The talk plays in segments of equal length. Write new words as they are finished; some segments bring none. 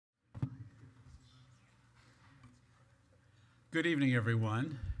Good evening,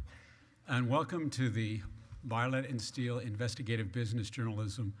 everyone, and welcome to the Barlett Steele Investigative Business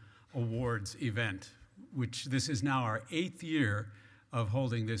Journalism Awards event, which this is now our 8th year of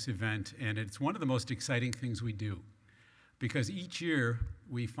holding this event, and it's one of the most exciting things we do, because each year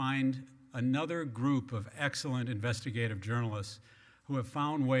we find another group of excellent investigative journalists who have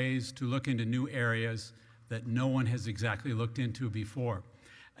found ways to look into new areas that no one has exactly looked into before.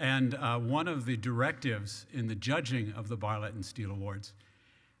 And one of the directives in the judging of the Barlett Steele Awards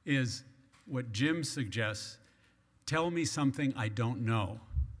is what Jim suggests: tell me something I don't know.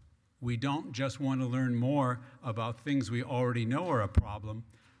 We don't just want to learn more about things we already know are a problem.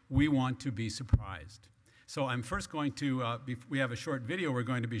 We want to be surprised. So I'm first going to, we have a short video we're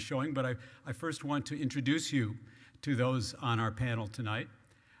going to be showing, but I first want to introduce you to those on our panel tonight.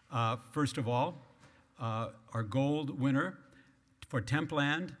 First of all, our gold winner for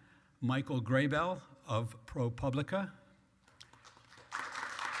Templand, Michael Graybell of ProPublica.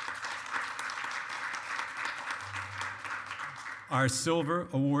 Our silver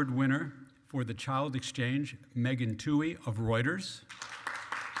award winner for the Child Exchange, Megan Toohey of Reuters.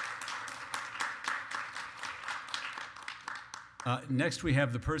 Next, we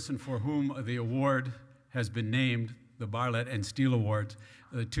have the person for whom the award has been named, the Barlett Steele Awards,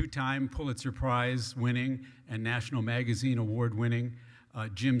 the two-time Pulitzer Prize-winning and National Magazine Award-winning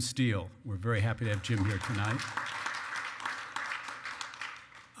Jim Steele. We're very happy to have Jim here tonight.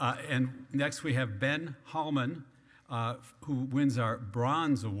 And next we have Ben Hallman, who wins our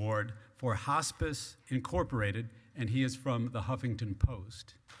Bronze Award for Hospice Incorporated, and he is from the Huffington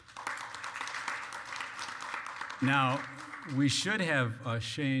Post. Now, we should have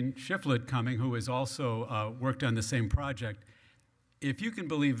Shane Shiflett coming, who has also worked on the same project. If you can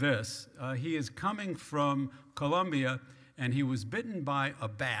believe this, he is coming from Colombia, and he was bitten by a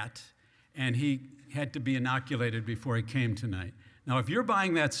bat, and he had to be inoculated before he came tonight. Now, if you're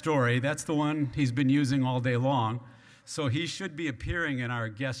buying that story, that's the one he's been using all day long, so he should be appearing in our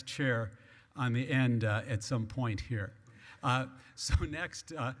guest chair on the end at some point here. So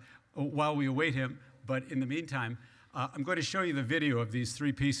next, while we await him, but in the meantime, I'm going to show you the video of these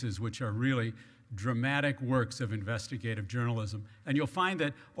three pieces, which are really dramatic works of investigative journalism. And you'll find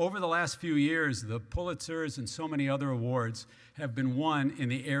that over the last few years, the Pulitzers and so many other awards have been won in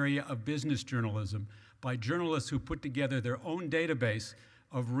the area of business journalism by journalists who put together their own database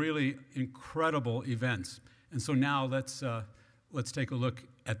of really incredible events. And so now let's take a look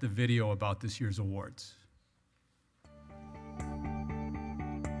at the video about this year's awards.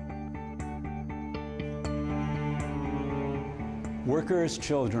 Workers,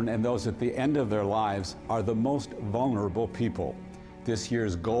 children, and those at the end of their lives are the most vulnerable people. This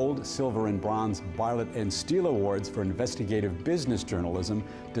year's gold, silver, and bronze Barlett Steele Awards for investigative business journalism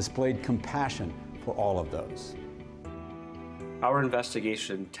displayed compassion for all of those. Our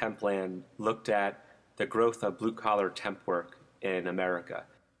investigation, Templand, looked at the growth of blue-collar temp work in America.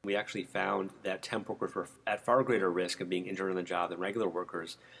 We actually found that temp workers were at far greater risk of being injured on the job than regular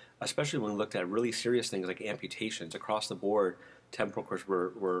workers, especially when we looked at really serious things like amputations. Across the board, temp workers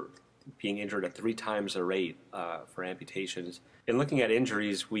were being injured at 3 times the rate for amputations. In looking at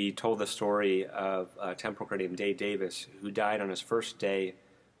injuries, we told the story of a temp worker named Dave Davis, who died on his first day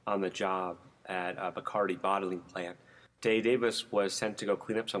on the job at a Bacardi bottling plant. Dave Davis was sent to go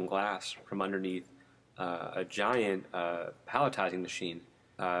clean up some glass from underneath a giant palletizing machine.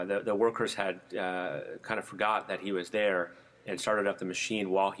 The workers had kind of forgot that he was there and started up the machine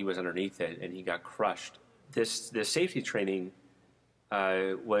while he was underneath it, and he got crushed. This safety training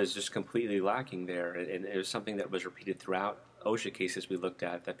was just completely lacking there, and it was something that was repeated throughout OSHA cases we looked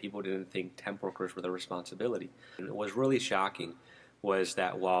at, that people didn't think temp workers were their responsibility. And what was really shocking was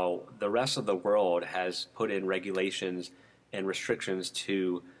that while the rest of the world has put in regulations and restrictions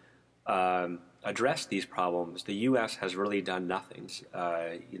to address these problems, the U.S. has really done nothing.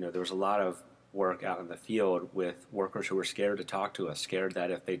 There was a lot of work out in the field with workers who were scared to talk to us, scared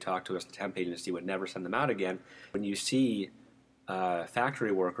that if they talked to us, the temp agency would never send them out again. When you see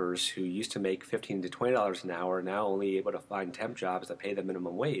factory workers who used to make $15 to $20 an hour now only able to find temp jobs that pay the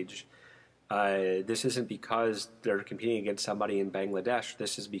minimum wage, this isn't because they're competing against somebody in Bangladesh.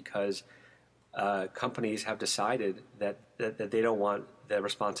 This is because companies have decided that they don't want the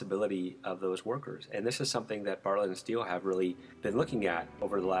responsibility of those workers. And this is something that Barlett Steele have really been looking at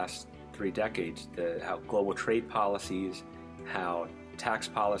over the last 3 decades, how global trade policies, how tax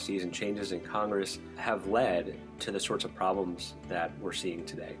policies and changes in Congress have led to the sorts of problems that we're seeing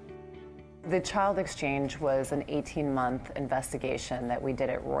today. The Child Exchange was an 18-month investigation that we did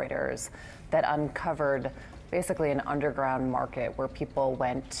at Reuters that uncovered basically an underground market where people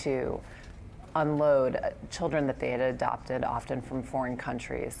went to unload children that they had adopted, often from foreign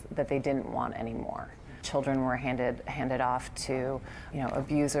countries, that they didn't want anymore. Children were handed off to,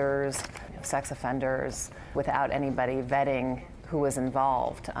 abusers, sex offenders, without anybody vetting who was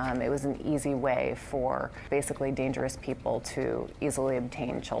involved. It was an easy way for basically dangerous people to easily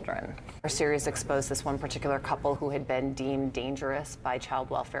obtain children. Our series exposed this one particular couple who had been deemed dangerous by child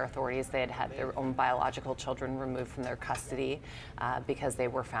welfare authorities. They had had their own biological children removed from their custody because they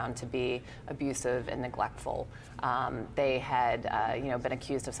were found to be abusive and neglectful. They had, been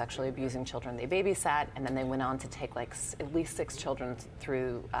accused of sexually abusing children they babysat, and then they went on to take at least 6 children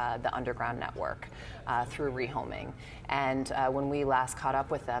through the underground network through rehoming. And when we last caught up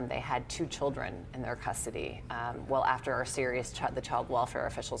with them, they had 2 children in their custody. Well, after our series, the child welfare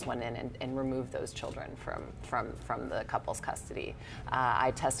officials went in and removed those children from the couple's custody.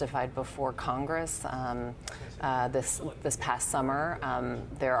 I testified before Congress this past summer.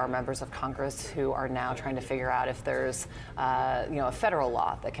 There are members of Congress who are now trying to figure out if there's a federal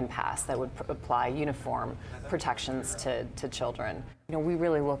law that can pass that would apply uniform protections to children. We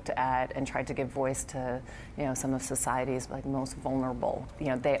really looked at and tried to give voice to some of society's most vulnerable.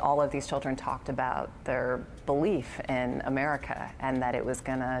 All of these children talked about their belief in America and that it was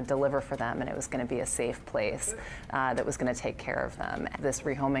going to deliver for them and it was going to be a safe place that was going to take care of them. This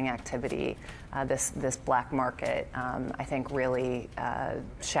rehoming activity, this black market, I think really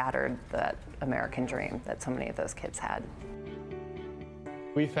shattered that American dream that so many of those kids had.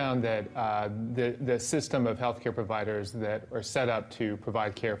 We found that the system of healthcare providers that are set up to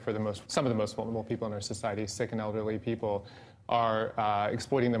provide care for some of the most vulnerable people in our society, sick and elderly people, are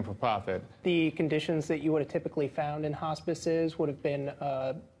exploiting them for profit. The conditions that you would have typically found in hospices would have been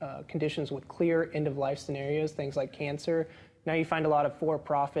conditions with clear end-of-life scenarios, things like cancer. Now you find a lot of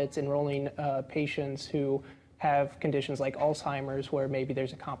for-profits enrolling patients who have conditions like Alzheimer's, where maybe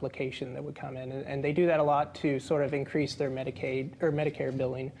there's a complication that would come in. And they do that a lot to sort of increase their Medicaid or Medicare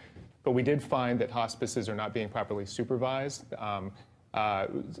billing. But we did find that hospices are not being properly supervised.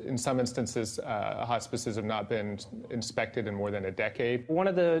 In some instances, hospices have not been inspected in more than a decade. One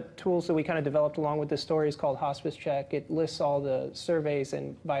of the tools that we kind of developed along with this story is called Hospice Check. It lists all the surveys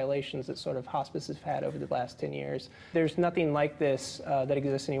and violations that sort of hospices have had over the last 10 years. There's nothing like this that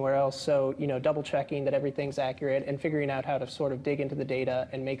exists anywhere else, so double checking that everything's accurate and figuring out how to sort of dig into the data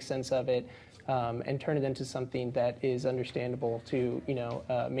and make sense of it and turn it into something that is understandable to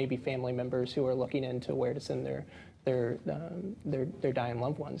maybe family members who are looking into where to send their dying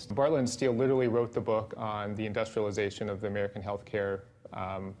loved ones. Barlett Steele literally wrote the book on the industrialization of the American healthcare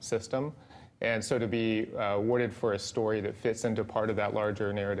system. And so to be awarded for a story that fits into part of that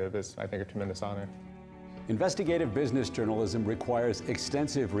larger narrative is, I think, a tremendous honor. Investigative business journalism requires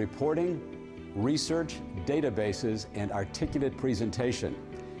extensive reporting, research, databases, and articulate presentation.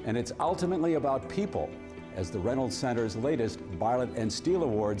 And it's ultimately about people, as the Reynolds Center's latest Barlett Steele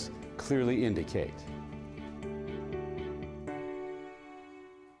Awards clearly indicate.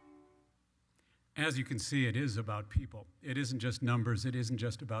 As you can see, it is about people. It isn't just numbers, it isn't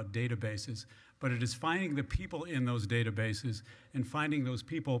just about databases, but it is finding the people in those databases and finding those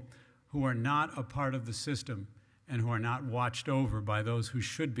people who are not a part of the system and who are not watched over by those who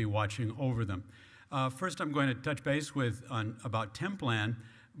should be watching over them. First, I'm going to touch base with about Templan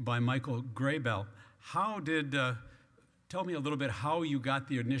by Michael Graybell. Tell me a little bit how you got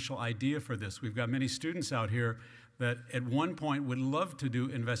the initial idea for this. We've got many students out here that at one point would love to do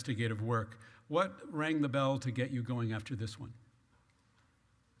investigative work. What rang the bell to get you going after this one?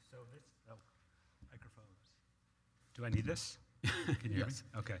 So this, microphones. Do I need this? Can you hear me?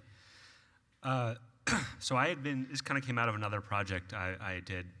 Okay. So this kind of came out of another project I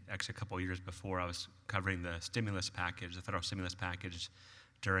did actually a couple of years before. I was covering the stimulus package, the federal stimulus package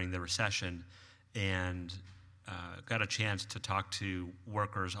during the recession, and got a chance to talk to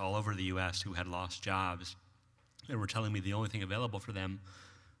workers all over the U.S. who had lost jobs and were telling me the only thing available for them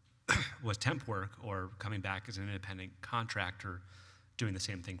was temp work or coming back as an independent contractor doing the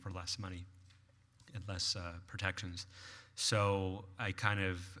same thing for less money and less protections. So I kind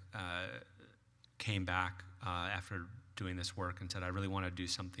of came back after doing this work and said I really want to do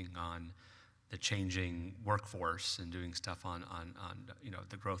something on the changing workforce and doing stuff on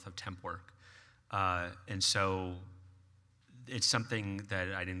the growth of temp work. And so it's something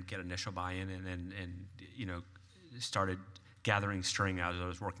that I didn't get initial buy-in and started gathering string as I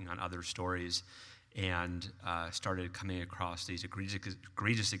was working on other stories and started coming across these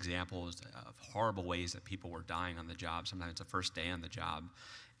egregious examples of horrible ways that people were dying on the job, sometimes the first day on the job.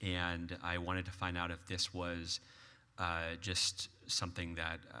 And I wanted to find out if this was just something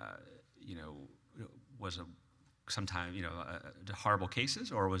that was sometime, horrible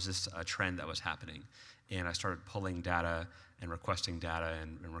cases, or was this a trend that was happening? And I started pulling data and requesting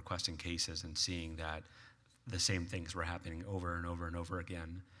cases and seeing that the same things were happening over and over and over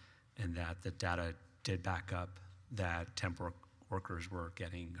again, and that the data did back up that temp workers were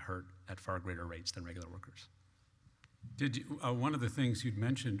getting hurt at far greater rates than regular workers. Did you, one of the things you'd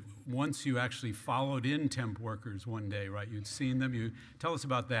mentioned, once you actually followed in temp workers one day, right? You'd seen them. Tell us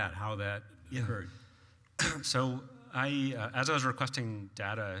about that, how that occurred. So as I was requesting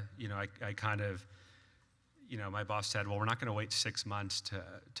data, I kind of, my boss said, well, we're not going to wait 6 months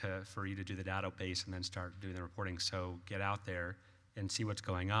for you to do the database and then start doing the reporting. So get out there and see what's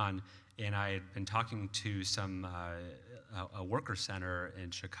going on. And I had been talking to a worker center in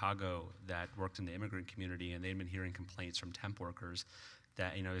Chicago that worked in the immigrant community, and they'd been hearing complaints from temp workers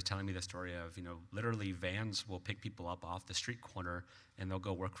that, was telling me the story of, literally vans will pick people up off the street corner and they'll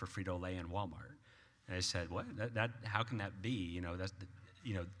go work for Frito-Lay and Walmart. And I said, what? How can that be?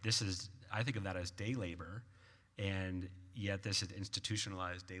 This is, I think of that as day labor, and yet this is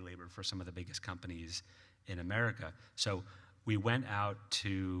institutionalized day labor for some of the biggest companies in America. So we went out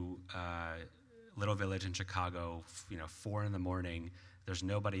to little village in Chicago, 4 in the morning. There's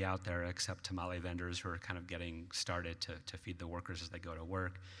nobody out there except tamale vendors who are kind of getting started to feed the workers as they go to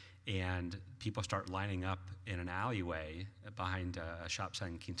work. And people start lining up in an alleyway behind a shop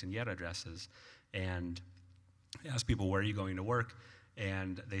selling quinceañera dresses. And I asked people, where are you going to work?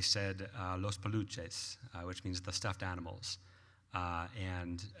 And they said, los peluches, which means the stuffed animals.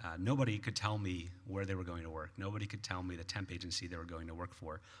 And nobody could tell me where they were going to work. Nobody could tell me the temp agency they were going to work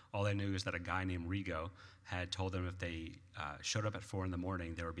for. All I knew is that a guy named Rigo had told them if they showed up at 4 in the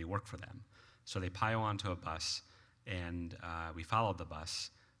morning, there would be work for them. So they pile onto a bus, and we followed the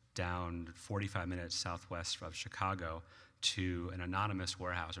bus down 45 minutes southwest of Chicago to an anonymous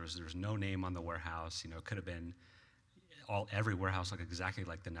warehouse. There was no name on the warehouse. It could have been every warehouse looked exactly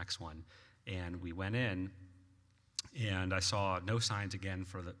like the next one. And we went in, and I saw no signs again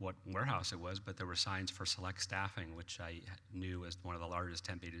for what warehouse it was, but there were signs for Select Staffing, which I knew was one of the largest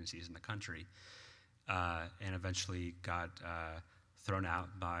temp agencies in the country, and eventually got thrown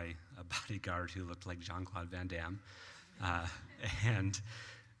out by a bodyguard who looked like Jean-Claude Van Damme. As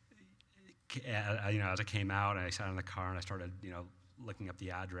I came out, I sat in the car and I started, looking up the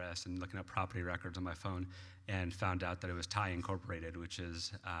address and looking up property records on my phone, and found out that it was Thai Incorporated, which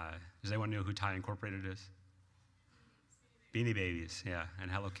is, does anyone know who Thai Incorporated is? Beanie Babies, yeah,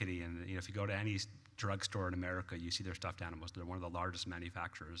 and Hello Kitty. And if you go to any drugstore in America, you see their stuffed animals. They're one of the largest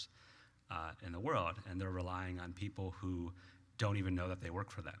manufacturers in the world, and they're relying on people who don't even know that they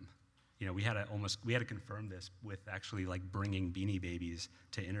work for them. We had to confirm this with actually bringing Beanie Babies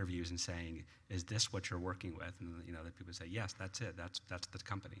to interviews and saying, "Is this what you're working with?" And the people say, "Yes, that's it. That's the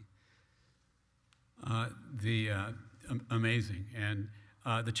company." Amazing. And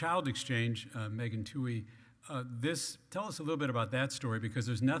the child exchange, Megan Toohey, tell us a little bit about that story, because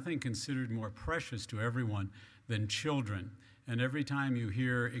there's nothing considered more precious to everyone than children. And every time you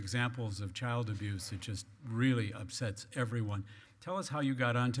hear examples of child abuse, it just really upsets everyone. Tell us how you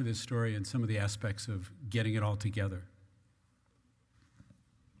got onto this story and some of the aspects of getting it all together.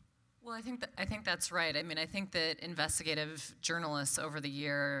 Well, I think that's right. I mean, I think that investigative journalists over the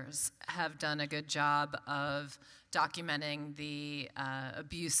years have done a good job of documenting the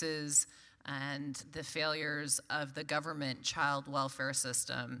abuses and the failures of the government child welfare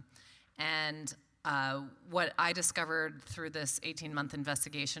system. And what I discovered through this 18-month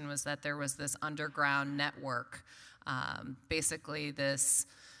investigation was that there was this underground network, basically this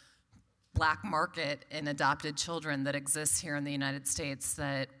black market in adopted children that exists here in the United States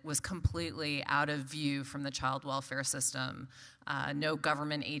that was completely out of view from the child welfare system. No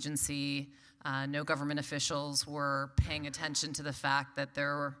government agency, no government officials were paying attention to the fact that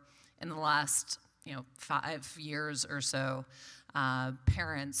there were, in the last 5 years or so,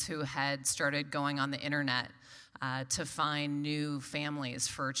 parents who had started going on the internet to find new families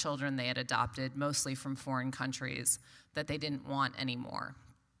for children they had adopted, mostly from foreign countries, that they didn't want anymore.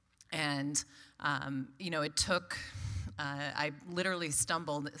 And, it took, I literally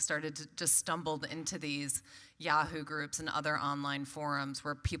stumbled into these Yahoo groups and other online forums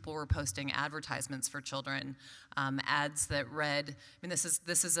where people were posting advertisements for children, ads that read, this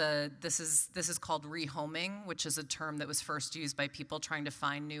is called rehoming, which is a term that was first used by people trying to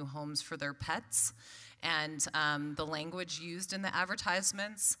find new homes for their pets. And the language used in the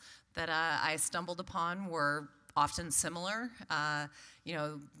advertisements that I stumbled upon were often similar.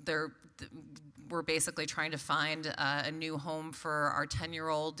 We're basically trying to find a new home for our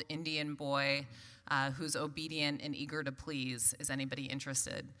 10-year-old Indian boy who's obedient and eager to please. Is anybody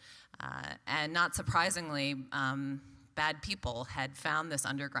interested? And not surprisingly, bad people had found this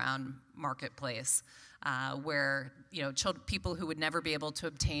underground marketplace where people who would never be able to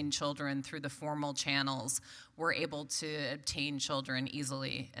obtain children through the formal channels were able to obtain children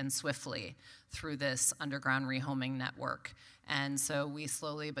easily and swiftly through this underground rehoming network. And so we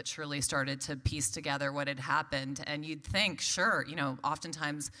slowly but surely started to piece together what had happened. And you'd think, sure,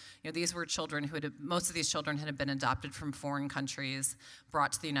 oftentimes, these were children most of these children had been adopted from foreign countries,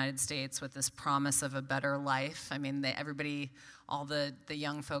 brought to the United States with this promise of a better life. I mean, all the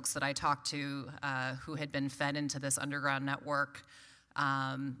young folks that I talked to who had been fed into this underground network,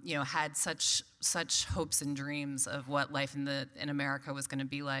 had such hopes and dreams of what life in America was going to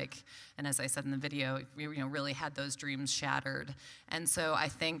be like, and as I said in the video, really had those dreams shattered. And so I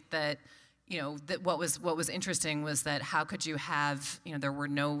think that that what was interesting was that how could you have there were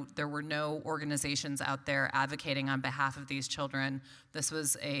no organizations out there advocating on behalf of these children. This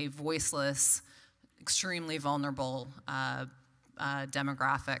was a voiceless, extremely vulnerable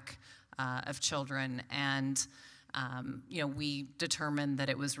demographic of children, and we determined that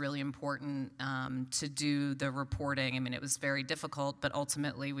it was really important to do the reporting. I mean, it was very difficult, but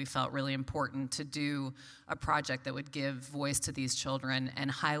ultimately we felt really important to do a project that would give voice to these children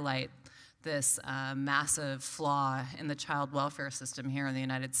and highlight this massive flaw in the child welfare system here in the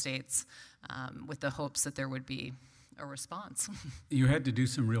United States, with the hopes that there would be a response. You had to do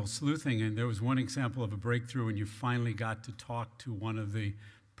some real sleuthing, and there was one example of a breakthrough, and you finally got to talk to one of the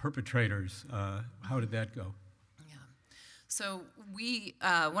perpetrators. How did that go? So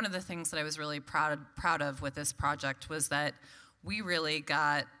one of the things that I was really proud of with this project was that we really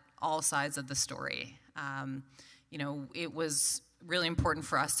got all sides of the story. It was really important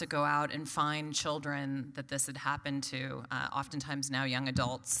for us to go out and find children that this had happened to, oftentimes now young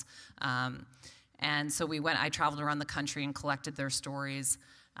adults. And so I traveled around the country and collected their stories.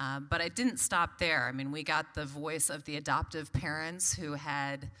 But I didn't stop there. I mean, we got the voice of the adoptive parents who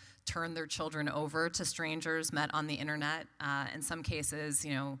had turned their children over to strangers met on the internet. In some cases,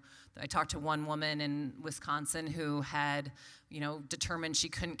 I talked to one woman in Wisconsin who had, determined she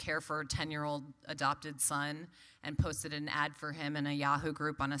couldn't care for her 10-year-old adopted son and posted an ad for him in a Yahoo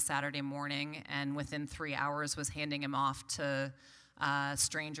group on a Saturday morning, and within 3 hours was handing him off to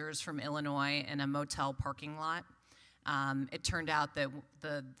strangers from Illinois in a motel parking lot. It turned out that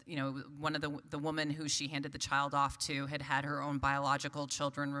the woman who she handed the child off to had her own biological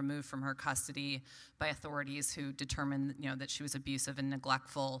children removed from her custody by authorities who determined that she was abusive and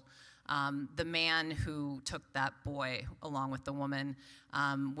neglectful. The man who took that boy along with the woman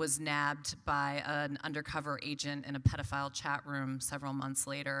was nabbed by an undercover agent in a pedophile chat room several months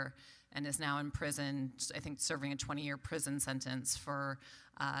later, and is now in prison, I think serving a 20-year prison sentence for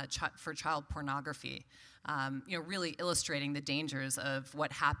child pornography. Really illustrating the dangers of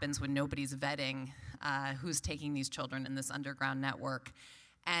what happens when nobody's vetting who's taking these children in this underground network.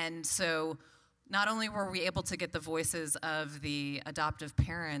 And so not only were we able to get the voices of the adoptive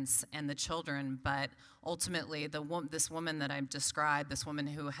parents and the children, but ultimately this woman that I've described, this woman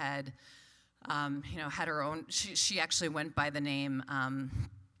who had, had her own, she actually went by the name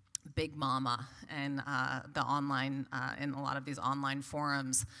Big Mama and the online, in a lot of these online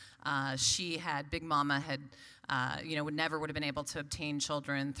forums. Big Mama had, never would have been able to obtain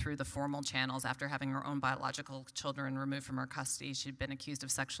children through the formal channels after having her own biological children removed from her custody. She'd been accused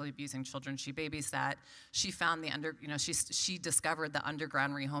of sexually abusing children she babysat. She found she discovered the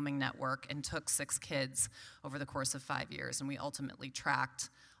underground rehoming network and took 6 kids over the course of 5 years. And we ultimately tracked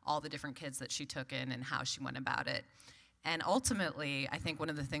all the different kids that she took in and how she went about it. And ultimately, I think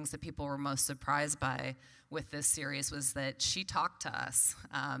one of the things that people were most surprised by with this series was that she talked to us.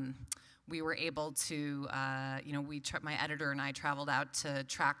 We were able to, my editor and I traveled out to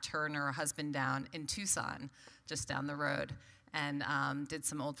track her and her husband down in Tucson, just down the road, and did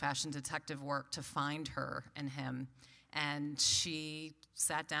some old-fashioned detective work to find her and him. And she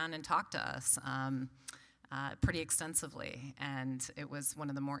sat down and talked to us pretty extensively, and it was one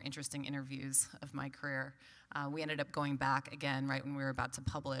of the more interesting interviews of my career. We ended up going back again right when we were about to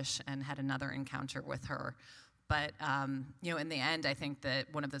publish and had another encounter with her. But in the end, I think that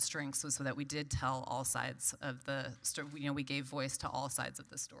one of the strengths was that we did tell all sides of the story. We gave voice to all sides of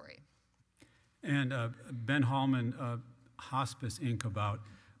the story. And Ben Hallman, Hospice Inc., about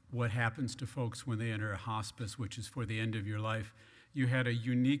what happens to folks when they enter a hospice, which is for the end of your life. You had a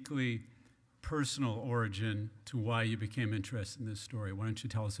uniquely personal origin to why you became interested in this story. Why don't you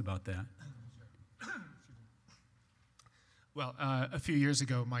tell us about that? Well, a few years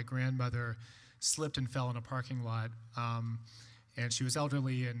ago, my grandmother slipped and fell in a parking lot. And she was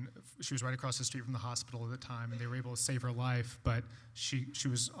elderly, and she was right across the street from the hospital at the time, and they were able to save her life, but she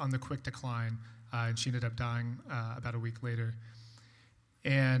was on the quick decline, and she ended up dying about a week later.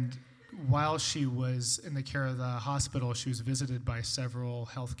 And while she was in the care of the hospital, she was visited by several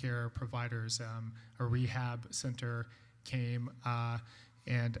healthcare providers. A rehab center came,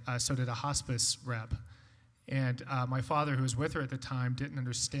 and so did a hospice rep. And my father, who was with her at the time, didn't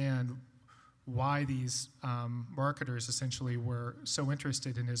understand why these marketers essentially were so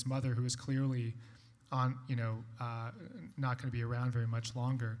interested in his mother, who was clearly not going to be around very much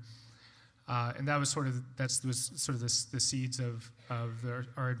longer. And that was the seeds of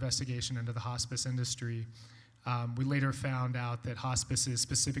our investigation into the hospice industry. We later found out that hospices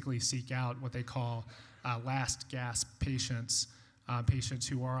specifically seek out what they call last gasp patients, patients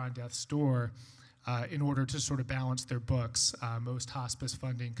who are on death's door, in order to sort of balance their books. Most hospice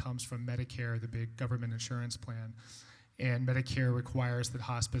funding comes from Medicare, the big government insurance plan, and Medicare requires that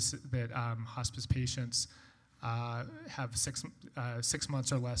hospice patients have 6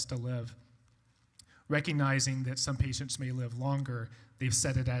 months or less to live. Recognizing that some patients may live longer, they've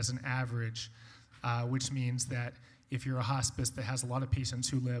set it as an average, which means that if you're a hospice that has a lot of patients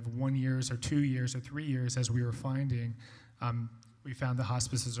who live 1 year or 2 years or 3 years, as we were finding, we found the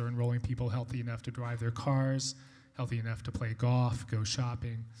hospices are enrolling people healthy enough to drive their cars, healthy enough to play golf, go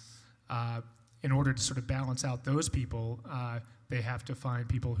shopping. In order to sort of balance out those people, they have to find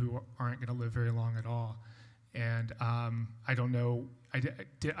people who aren't going to live very long at all. And I don't know,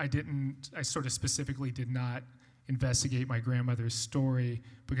 I sort of specifically did not investigate my grandmother's story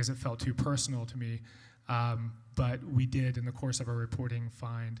because it felt too personal to me. But we did, in the course of our reporting,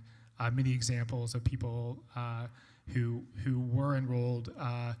 find many examples of people who were enrolled,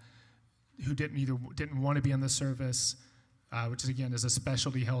 who didn't want to be on the service, which is again is a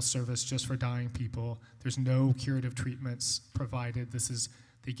specialty health service just for dying people. There's no curative treatments provided.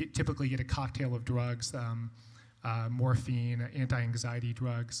 They typically get a cocktail of drugs, morphine, anti-anxiety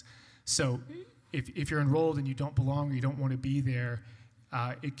drugs. So if you're enrolled and you don't belong or you don't want to be there,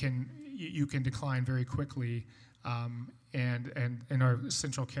 you can decline very quickly. And our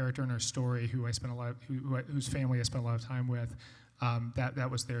central character in our story, whose family I spent a lot of time with,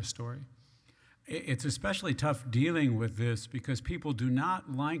 that was their story. It's especially tough dealing with this because people do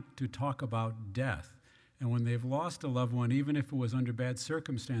not like to talk about death. And when they've lost a loved one, even if it was under bad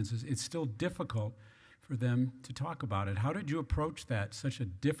circumstances, it's still difficult for them to talk about it. How did you approach that, such a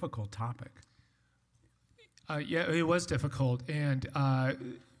difficult topic? Yeah, it was difficult. And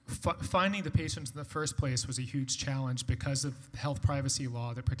finding the patients in the first place was a huge challenge because of the health privacy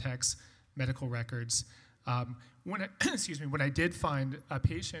law that protects medical records. When I did find a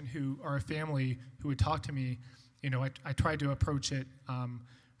patient or a family who would talk to me, I tried to approach it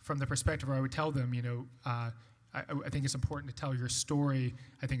from the perspective where I would tell them, I think it's important to tell your story.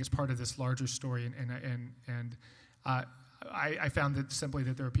 I think it's part of this larger story, and I found that simply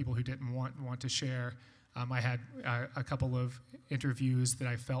that there were people who didn't want to share. I had a couple of interviews that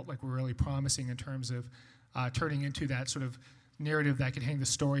I felt like were really promising in terms of turning into that sort of narrative that could hang the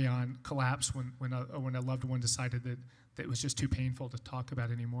story on collapse when a loved one decided that it was just too painful to talk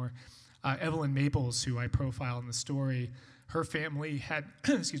about anymore. Evelyn Maples, who I profile in the story, her family had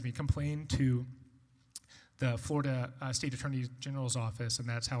complained to the Florida State Attorney General's office, and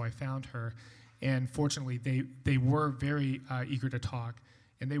that's how I found her. And fortunately, they were very eager to talk,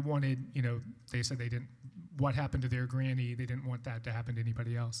 and they wanted, they said what happened to their granny, they didn't want that to happen to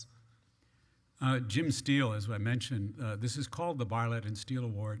anybody else. Jim Steele, as I mentioned, this is called the Barlett Steele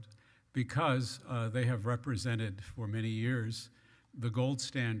Awards because they have represented for many years the gold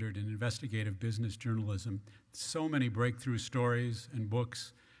standard in investigative business journalism. So many breakthrough stories and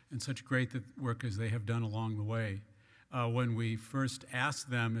books and such great work as they have done along the way. When we first asked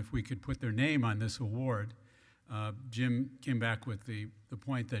them if we could put their name on this award, Jim came back with the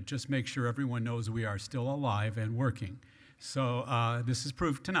point that just make sure everyone knows we are still alive and working. So this is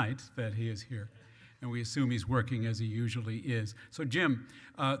proof tonight that he is here, and we assume he's working as he usually is. So Jim,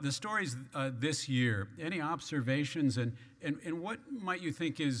 the stories this year, any observations, and what might you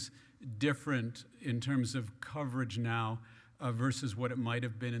think is different in terms of coverage now versus what it might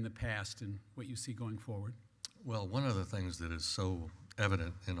have been in the past and what you see going forward? Well, one of the things that is so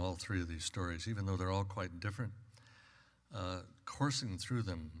evident in all three of these stories, even though they're all quite different, coursing through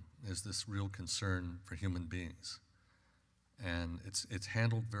them is this real concern for human beings. And it's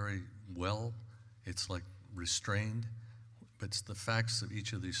handled very well. It's like restrained, but it's the facts of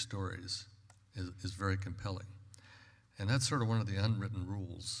each of these stories is very compelling. And that's sort of one of the unwritten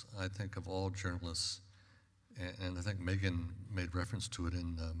rules, I think, of all journalists. And I think Megan made reference to it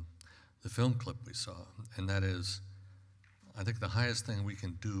in the film clip we saw, and that is I think the highest thing we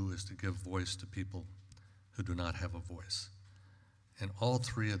can do is to give voice to people who do not have a voice. And all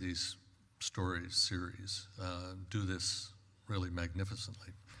three of these series do this really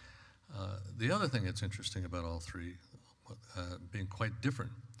magnificently. The other thing that's interesting about all three, being quite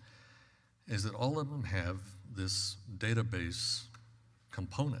different, is that all of them have this database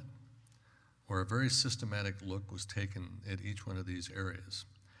component where a very systematic look was taken at each one of these areas.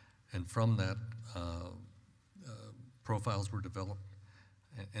 And from that, profiles were developed.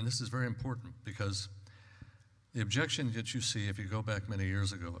 And this is very important because the objection that you see, if you go back many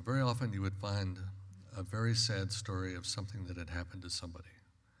years ago, very often you would find a very sad story of something that had happened to somebody,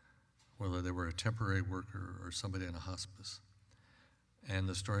 whether they were a temporary worker or somebody in a hospice. And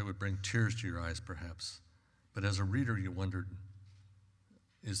the story would bring tears to your eyes, perhaps. But as a reader, you wondered,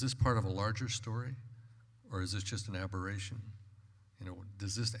 is this part of a larger story, or is this just an aberration? You know,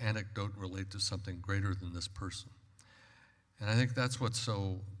 does this anecdote relate to something greater than this person? And I think that's what's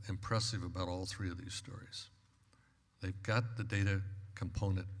so impressive about all three of these stories. They've got the data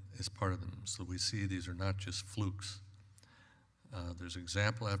component as part of them, so we see these are not just flukes. There's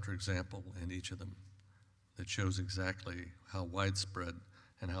example after example in each of them that shows exactly how widespread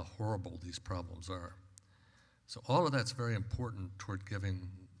and how horrible these problems are. So all of that's very important toward giving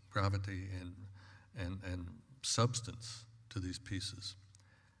gravity and substance to these pieces.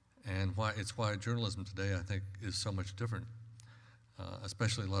 And it's why journalism today, I think, is so much different,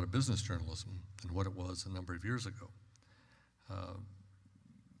 especially a lot of business journalism than what it was a number of years ago.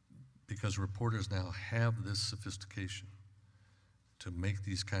 Because reporters now have this sophistication to make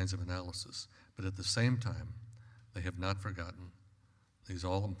these kinds of analysis, but at the same time, they have not forgotten these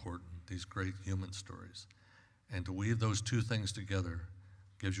all-important, these great human stories. And to weave those two things together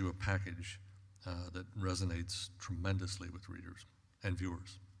gives you a package that resonates tremendously with readers and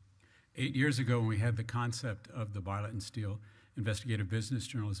viewers. 8 years ago, when we had the concept of the Barlett Steele Investigative Business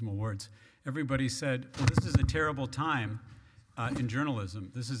Journalism Awards, everybody said, well, this is a terrible time in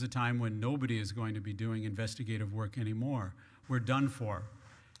journalism. This is a time when nobody is going to be doing investigative work anymore. We're done for.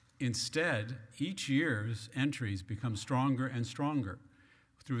 Instead, each year's entries become stronger and stronger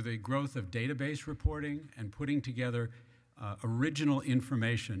through the growth of database reporting and putting together original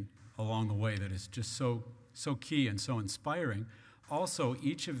information along the way that is just so key and so inspiring. Also,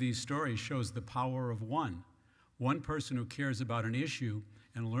 each of these stories shows the power of one person who cares about an issue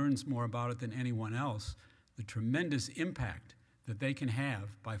and learns more about it than anyone else, the tremendous impact that they can have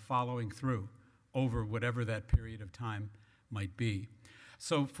by following through over whatever that period of time might be.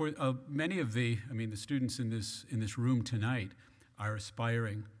 So for many of the students in this room tonight are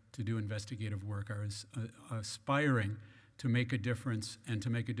aspiring to do investigative work, are aspiring to make a difference and to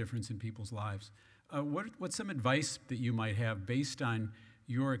make a difference in people's lives. What's some advice that you might have based on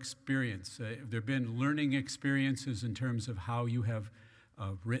your experience? Have there been learning experiences in terms of how you have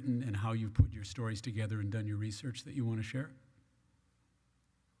written and how you've put your stories together and done your research that you want to share?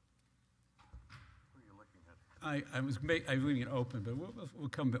 I was leaving it open, but we'll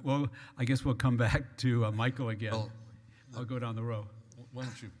come back. Well, I guess we'll come back to Michael again. Well, I'll go down the row. Why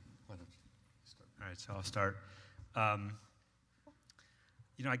don't you start? All right, so I'll start. I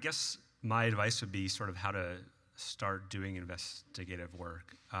guess my advice would be sort of how to start doing investigative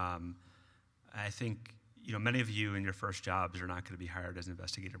work. I think many of you in your first jobs are not going to be hired as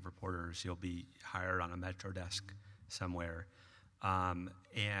investigative reporters. You'll be hired on a metro desk somewhere,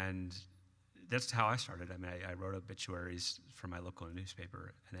 and that's how I started. I mean, I wrote obituaries for my local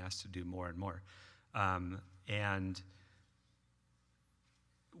newspaper and asked to do more and more. And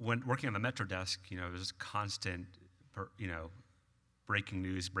when working on the metro desk, it was constant, breaking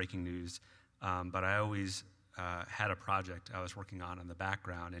news. But I always had a project I was working on in the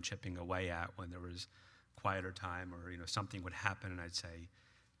background and chipping away at when there was quieter time or something would happen, and I'd say,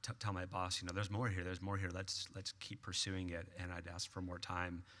 tell my boss, there's more here. Let's keep pursuing it. And I'd ask for more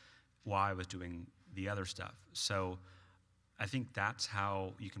time while I was doing the other stuff. So I think that's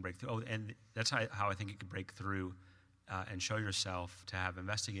how you can break through. Oh, and that's how I think you can break through and show yourself to have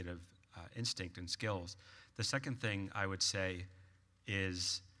investigative instinct and skills. The second thing I would say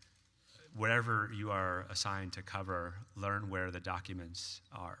is whatever you are assigned to cover, learn where the documents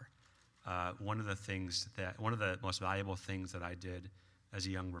are. One of the most valuable things that I did as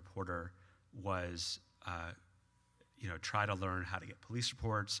a young reporter was try to learn how to get police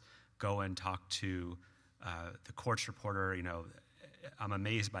reports, go and talk to the courts reporter. I'm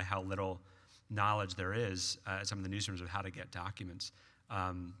amazed by how little knowledge there is at some of the newsrooms of how to get documents.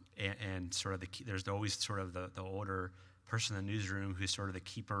 And sort of there's always sort of the older person in the newsroom who's sort of the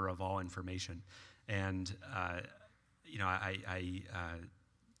keeper of all information. And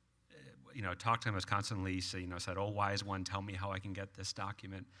talked to him. I was constantly, said, "Oh, wise one, tell me how I can get this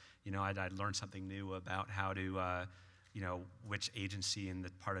document." I'd learned something new about how to, which agency in the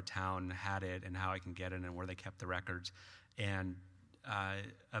part of town had it and how I can get it and where they kept the records. And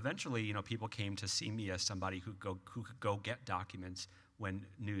eventually, people came to see me as somebody who could go get documents when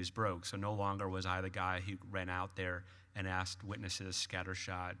news broke. So no longer was I the guy who ran out there and asked witnesses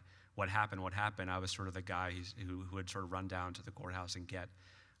scattershot, what happened? I was sort of the guy who would sort of run down to the courthouse and get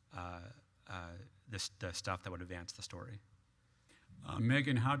the stuff that would advance the story.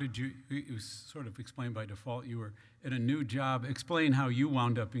 Megan, how did you sort of explained by default, you were in a new job. Explain how you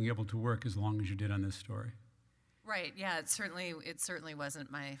wound up being able to work as long as you did on this story. Right, yeah, it certainly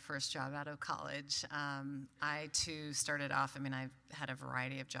wasn't my first job out of college. I too started off, I had a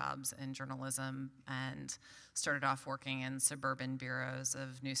variety of jobs in journalism and started off working in suburban bureaus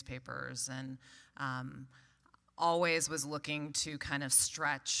of newspapers, and always was looking to kind of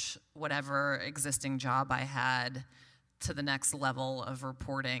stretch whatever existing job I had to the next level of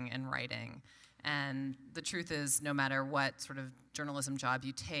reporting and writing. And the truth is, no matter what sort of journalism job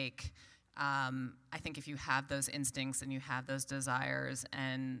you take, I think if you have those instincts and you have those desires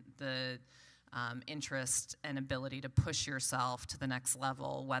and the interest and ability to push yourself to the next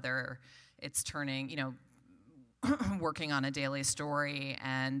level, whether it's working on a daily story,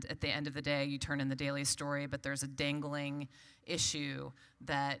 and at the end of the day you turn in the daily story, but there's a dangling issue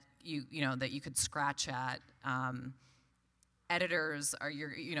that you could scratch at. Editors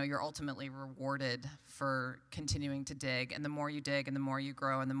you're ultimately rewarded for continuing to dig, and the more you dig and the more you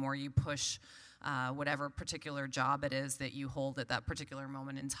grow and the more you push whatever particular job it is that you hold at that particular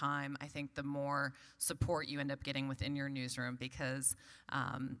moment in time, I think the more support you end up getting within your newsroom, because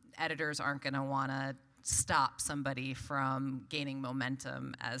editors aren't going to want to stop somebody from gaining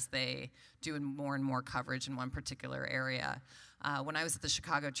momentum as they do more and more coverage in one particular area. When I was at the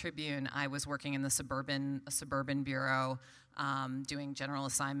Chicago Tribune, I was working in a suburban bureau, doing general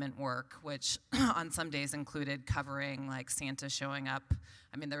assignment work, which on some days included covering like Santa showing up.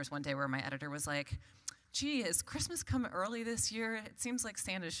 There was one day where my editor was like, "Gee, has Christmas come early this year? It seems like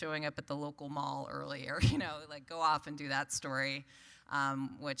Santa's showing up at the local mall earlier." Like go off and do that story.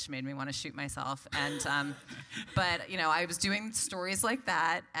 Which made me want to shoot myself. And but I was doing stories like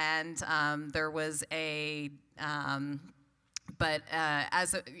that, and there was a.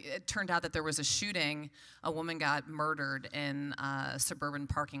 It turned out that there was a shooting, a woman got murdered in a suburban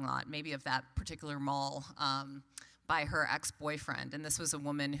parking lot, maybe of that particular mall, by her ex-boyfriend. And this was a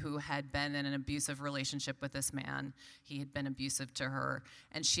woman who had been in an abusive relationship with this man. He had been abusive to her,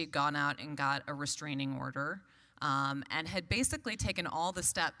 and she had gone out and got a restraining order, and had basically taken all the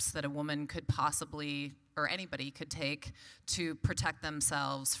steps that a woman could possibly, or anybody could take, to protect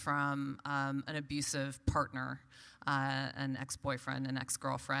themselves from an abusive partner. An ex-boyfriend, an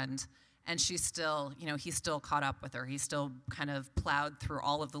ex-girlfriend, and he still caught up with her. He still kind of plowed through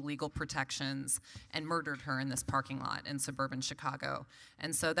all of the legal protections and murdered her in this parking lot in suburban Chicago.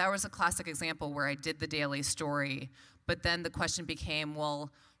 And so that was a classic example where I did the daily story, but then the question became,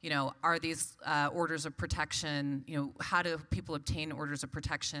 well, are these orders of protection, how do people obtain orders of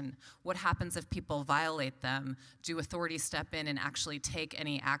protection? What happens if people violate them? Do authorities step in and actually take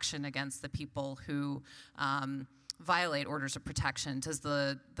any action against the people who violate orders of protection? Does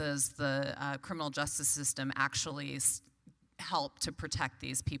the criminal justice system actually help to protect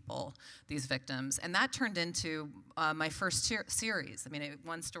these people, these victims? And that turned into my first series.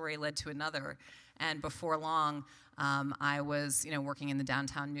 One story led to another, and before long, I was, working in the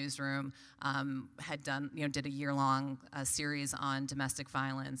downtown newsroom, did a year-long series on domestic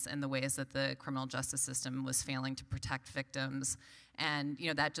violence and the ways that the criminal justice system was failing to protect victims. And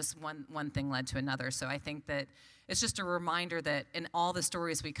that just one thing led to another. So I think that it's just a reminder that in all the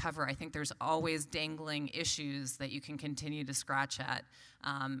stories we cover, I think there's always dangling issues that you can continue to scratch at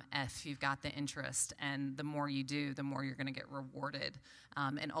if you've got the interest. And the more you do, the more you're going to get rewarded.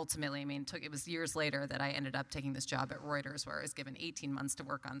 And ultimately, it was years later that I ended up taking this job at Reuters, where I was given 18 months to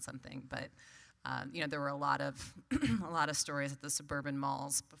work on something. But there were a lot of stories at the suburban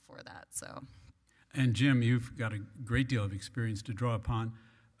malls before that. So. And Jim, you've got a great deal of experience to draw upon.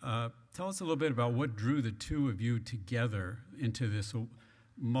 Tell us a little bit about what drew the two of you together into this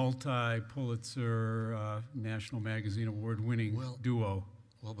multi-Pulitzer National Magazine Award-winning duo.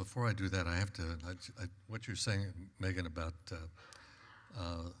 Well, before I do that, I have to, what you're saying, Megan, about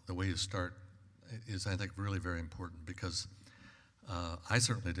the way you start is, I think, really very important, because I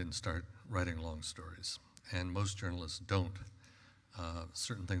certainly didn't start writing long stories, and most journalists don't.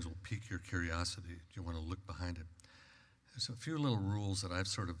 Certain things will pique your curiosity. You want to look behind it. There's a few little rules that I've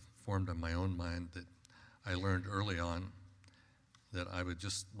sort of formed in my own mind that I learned early on that I would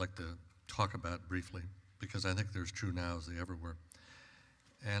just like to talk about briefly, because I think they're as true now as they ever were.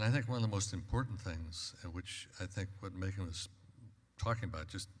 And I think one of the most important things, which I think what Megan was talking about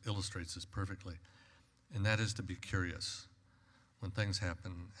just illustrates this perfectly, and that is to be curious. When things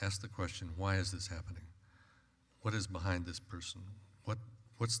happen, ask the question, why is this happening? What is behind this person?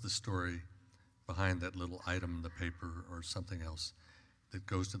 What's the story behind that little item in the paper or something else that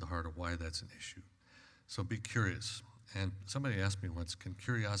goes to the heart of why that's an issue? So be curious. And somebody asked me once, can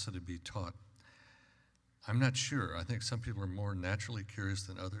curiosity be taught? I'm not sure. I think some people are more naturally curious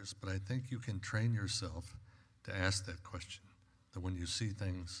than others, but I think you can train yourself to ask that question, that when you see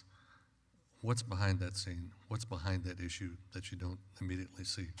things, what's behind that scene? What's behind that issue that you don't immediately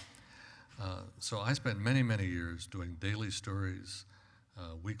see? So I spent many, many years doing daily stories,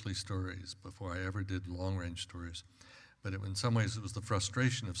 weekly stories, before I ever did long-range stories. But in some ways, it was the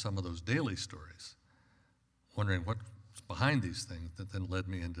frustration of some of those daily stories, wondering what's behind these things, that then led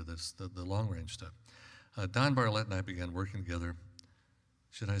me into this, the long-range stuff. Don Barlett and I began working together.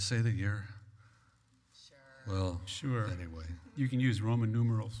 Should I say the year? Sure. Well, sure. Anyway. You can use Roman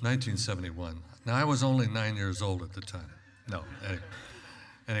numerals. 1971. Now, I was only 9 years old at the time. No,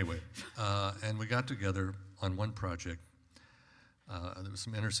 anyway. And we got together on one project. There was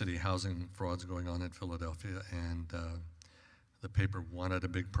some inner-city housing frauds going on in Philadelphia, and the paper wanted a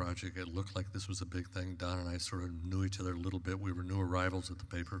big project. It looked like this was a big thing. Don and I sort of knew each other a little bit. We were new arrivals at the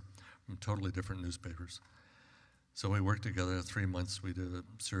paper from totally different newspapers. So we worked together 3 months. We did a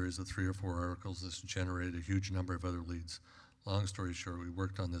series of 3 or 4 articles. This generated a huge number of other leads. Long story short, we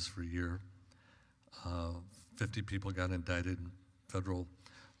worked on this for a year. 50 people got indicted. Federal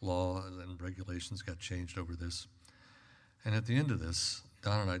law and regulations got changed over this. And at the end of this,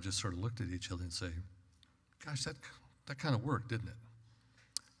 Don and I just sort of looked at each other and say, gosh, that kind of worked, didn't it?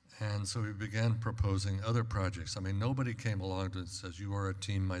 And so we began proposing other projects. I mean, nobody came along and says, you are a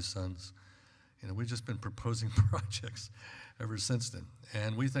team, my sons. You know, we've just been proposing projects ever since then.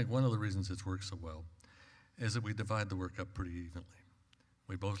 And we think one of the reasons it's worked so well is that we divide the work up pretty evenly.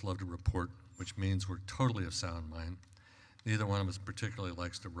 We both love to report, which means we're totally of sound mind. Neither one of us particularly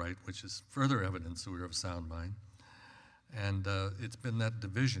likes to write, which is further evidence that we're of sound mind. And it's been that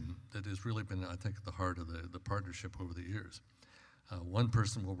division that has really been, I think, at the heart of the partnership over the years. One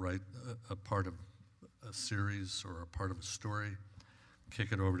person will write a part of a series or a part of a story,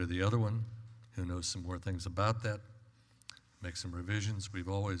 kick it over to the other one, who knows some more things about that, make some revisions. We've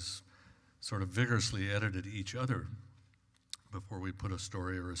always sort of vigorously edited each other before we put a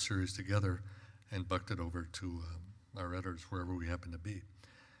story or a series together and bucked it over to our editors, wherever we happen to be.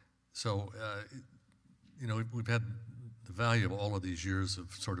 So, you know, we've had the value of all of these years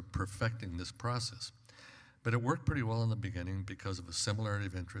of sort of perfecting this process. But it worked pretty well in the beginning because of a similarity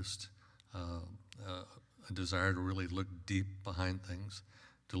of interest, a desire to really look deep behind things,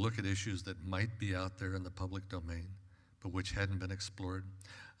 to look at issues that might be out there in the public domain, but which hadn't been explored.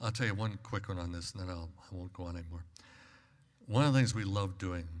 I'll tell you one quick one on this, and then I won't go on anymore. One of the things we love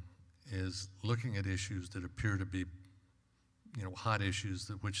doing is looking at issues that appear to be, you know, hot issues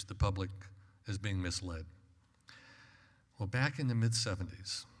that which the public is being misled. Well, back in the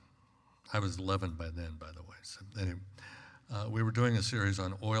mid-'70s, I was 11 by then, by the way. So anyway, we were doing a series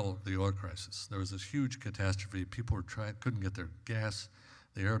on the oil crisis. There was this huge catastrophe. People were couldn't get their gas.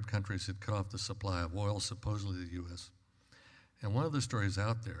 The Arab countries had cut off the supply of oil, supposedly the U.S. And one of the stories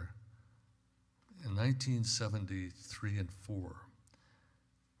out there, in 1973 and 4,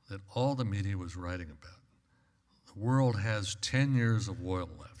 that all the media was writing about. The world has 10 years of oil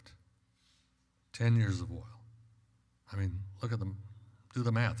left. 10 years of oil. I mean, look at them, do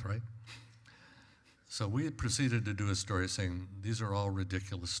the math, right? So we proceeded to do a story saying, these are all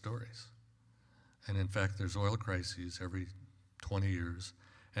ridiculous stories. And in fact, there's oil crises every 20 years.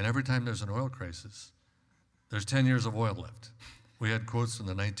 And every time there's an oil crisis, there's 10 years of oil left. We had quotes from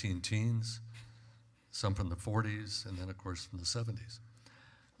the 19-teens, some from the 40s, and then, of course, from the 70s.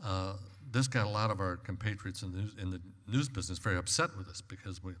 This got a lot of our compatriots in the news business very upset with us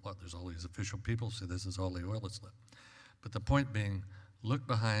because we thought there's all these official people who say this is all the oil that's left. But the point being, look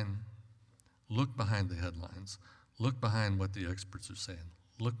behind the headlines, look behind what the experts are saying,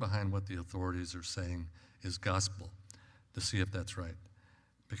 look behind what the authorities are saying is gospel to see if that's right.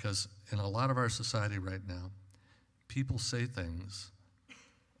 Because in a lot of our society right now, people say things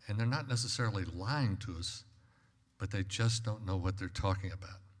and they're not necessarily lying to us, but they just don't know what they're talking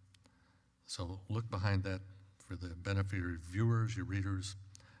about. So look behind that for the benefit of your viewers, your readers,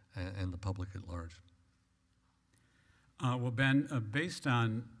 and the public at large. Well, Ben, based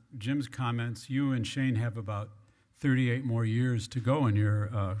on Jim's comments, you and Shane have about 38 more years to go in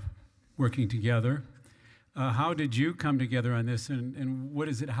your working together. How did you come together on this, and what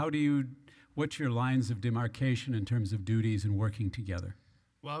is it? What's your lines of demarcation in terms of duties and working together?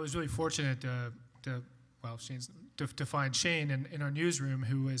 Well, I was really fortunate to find Shane in our newsroom,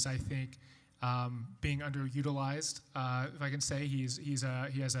 who is, I think, being underutilized. If I can say, he has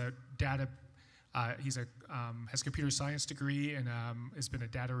a computer science degree and has been a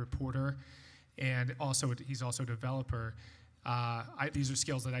data reporter, and he's also a developer. These are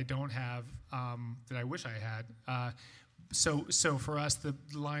skills that I don't have that I wish I had. So for us, the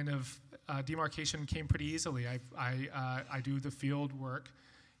line of demarcation came pretty easily. I do the field work,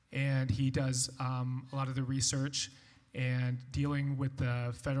 and he does a lot of the research and dealing with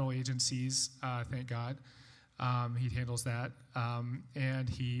the federal agencies. Thank God, he handles that, and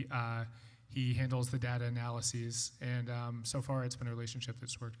he handles the data analyses. And so far, it's been a relationship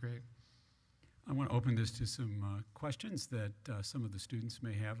that's worked great. I want to open this to some questions that some of the students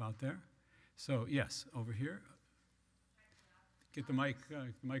may have out there. So yes, over here. Get the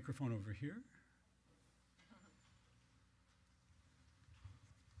microphone over here.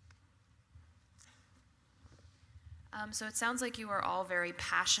 So it sounds like you are all very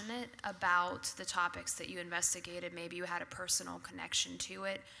passionate about the topics that you investigated. Maybe you had a personal connection to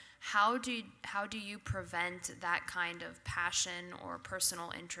it. How do you prevent that kind of passion or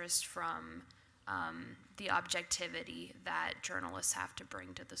personal interest from the objectivity that journalists have to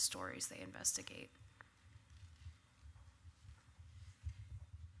bring to the stories they investigate?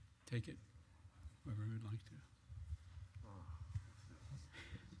 Take it, whoever would like to.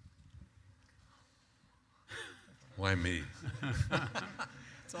 Why me?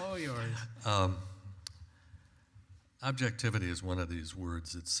 It's all yours. Objectivity is one of these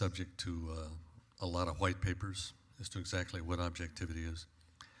words that's subject to a lot of white papers as to exactly what objectivity is.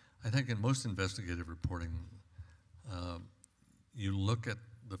 I think in most investigative reporting, you look at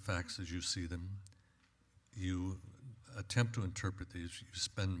the facts as you see them, you attempt to interpret these, you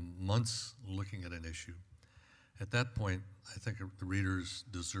spend months looking at an issue. At that point, I think the readers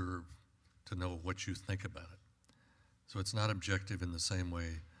deserve to know what you think about it. So it's not objective in the same way.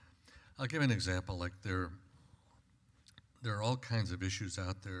 I'll give an example. Like there are all kinds of issues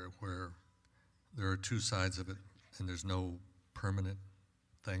out there where there are two sides of it and there's no permanent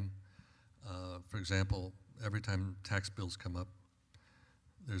thing. For example, every time tax bills come up,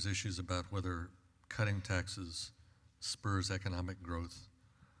 there's issues about whether cutting taxes spurs economic growth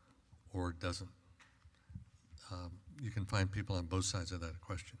or doesn't. You can find people on both sides of that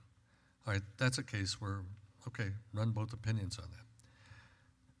question. All right, that's a case where, okay, run both opinions on that.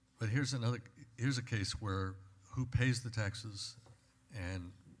 But here's a case where who pays the taxes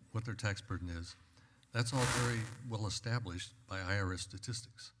and what their tax burden is, that's all very well established by IRS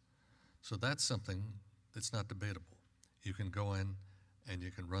statistics. So that's something that's not debatable. You can go in and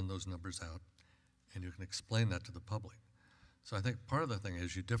you can run those numbers out and you can explain that to the public. So I think part of the thing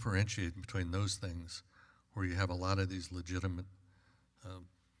is you differentiate between those things where you have a lot of these legitimate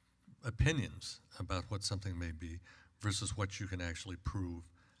opinions about what something may be versus what you can actually prove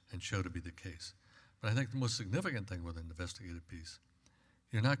and show to be the case. But I think the most significant thing with an investigative piece,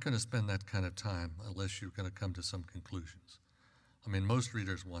 you're not going to spend that kind of time unless you're going to come to some conclusions. I mean, most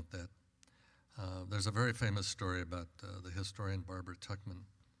readers want that. There's a very famous story about the historian Barbara Tuchman.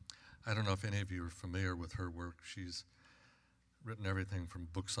 I don't know if any of you are familiar with her work. She's written everything from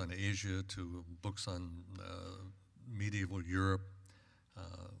books on Asia to books on medieval Europe,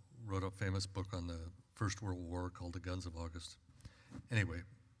 wrote a famous book on the First World War called The Guns of August. Anyway,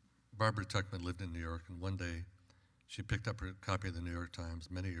 Barbara Tuchman lived in New York, and one day she picked up her copy of the New York Times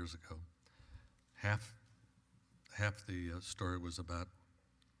many years ago. Half the story was about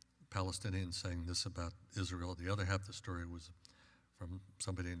Palestinians saying this about Israel. The other half of the story was from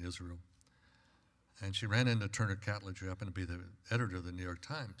somebody in Israel. And she ran into Turner Catledge, who happened to be the editor of the New York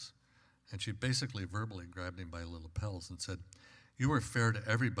Times, and she basically verbally grabbed him by the lapels and said, "You were fair to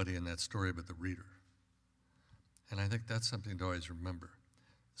everybody in that story but the reader." And I think that's something to always remember.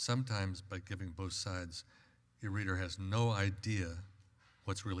 Sometimes by giving both sides, your reader has no idea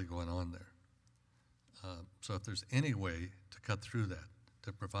what's really going on there. So if there's any way to cut through that,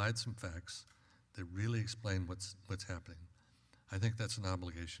 to provide some facts that really explain what's happening, I think that's an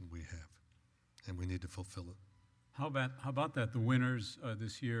obligation we have, and we need to fulfill it. How about that? The winners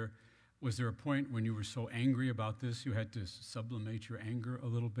this year, was there a point when you were so angry about this you had to sublimate your anger a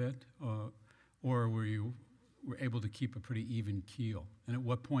little bit, or were you able to keep a pretty even keel? And at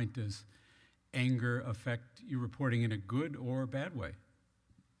what point does anger affect your reporting in a good or bad way?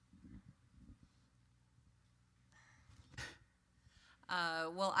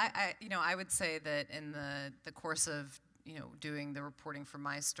 Well, I would say that in the course of doing the reporting for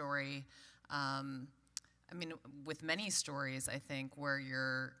my story, I mean, with many stories, I think, where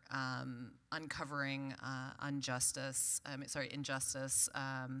you're uncovering injustice,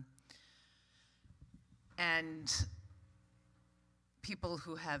 and people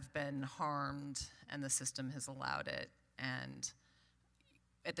who have been harmed and the system has allowed it. And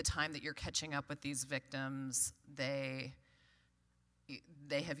at the time that you're catching up with these victims, they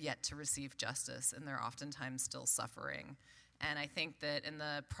have yet to receive justice, and they're oftentimes still suffering. And I think that in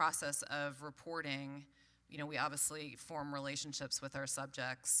the process of reporting, you know, we obviously form relationships with our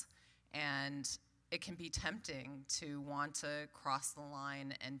subjects, and it can be tempting to want to cross the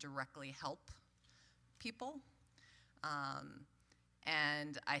line and directly help people.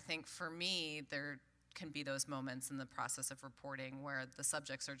 And I think for me, there can be those moments in the process of reporting where the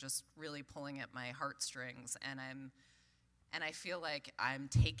subjects are just really pulling at my heartstrings, and I feel like I'm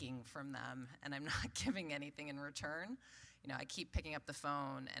taking from them and I'm not giving anything in return. You know, I keep picking up the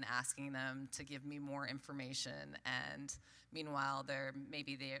phone and asking them to give me more information, and meanwhile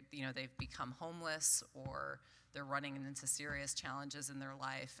they've become homeless, or they're running into serious challenges in their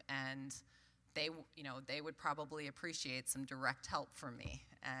life, and they would probably appreciate some direct help from me.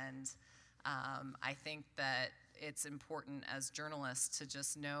 And I think that it's important as journalists to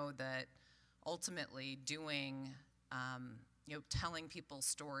just know that ultimately telling people's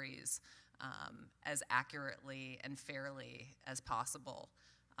stories as accurately and fairly as possible,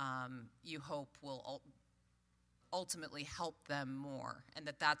 you hope will ultimately help them more,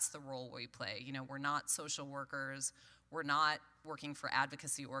 and that's the role we play. You know, we're not social workers, we're not working for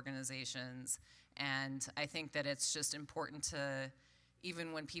advocacy organizations, and I think that it's just important to,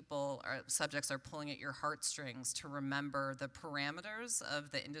 even when subjects are pulling at your heartstrings, to remember the parameters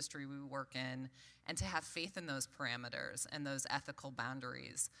of the industry we work in, and to have faith in those parameters and those ethical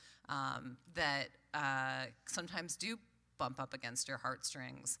boundaries that sometimes do bump up against your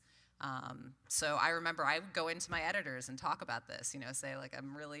heartstrings. So I remember I would go into my editors and talk about this, you know, say like,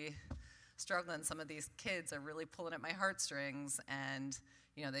 I'm really struggling, some of these kids are really pulling at my heartstrings, and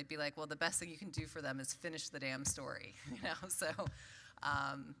you know, they'd be like, well, the best thing you can do for them is finish the damn story, you know, so,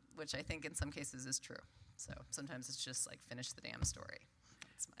 which I think in some cases is true. So sometimes it's just like, finish the damn story.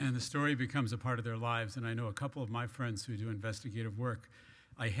 And the story becomes a part of their lives, and I know a couple of my friends who do investigative work,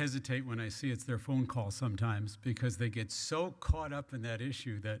 I hesitate when I see it's their phone call sometimes, because they get so caught up in that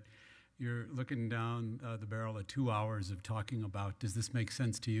issue that you're looking down the barrel of 2 hours of talking about, does this make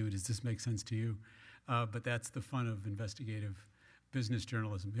sense to you? Does this make sense to you? But that's the fun of investigative business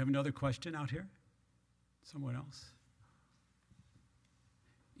journalism. We have another question out here? Someone else?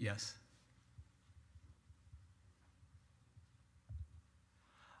 Yes.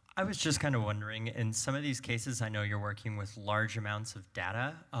 I was just kind of wondering, in some of these cases, I know you're working with large amounts of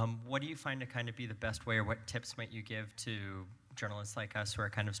data. What do you find to kind of be the best way, or what tips might you give to journalists like us who are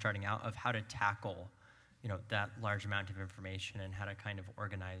kind of starting out, of how to tackle, you know, that large amount of information, and how to kind of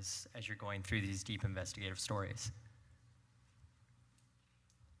organize as you're going through these deep investigative stories?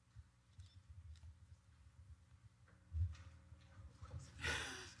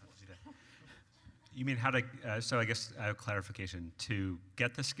 You mean how to, so I guess I have clarification, to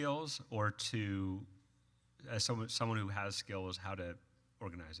get the skills, or to, as someone who has skills, how to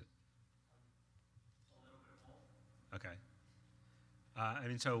organize it? Okay. I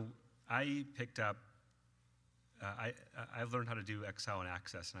mean, so I picked up, I've learned how to do Excel and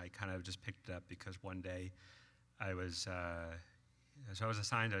Access, and I kind of just picked it up because one day I was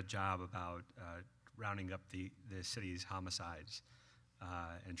assigned a job about rounding up the city's homicides.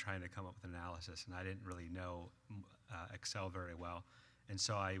 And trying to come up with an analysis, and I didn't really know Excel very well, and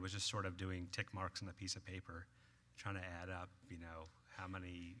so I was just sort of doing tick marks on a piece of paper, trying to add up, you know, how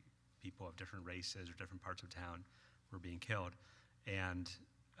many people of different races or different parts of town were being killed. And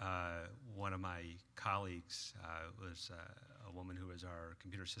one of my colleagues was a woman who was our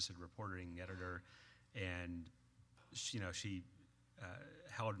computer-assisted reporting editor, and she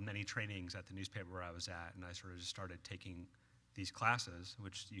held many trainings at the newspaper where I was at, and I sort of just started taking these classes,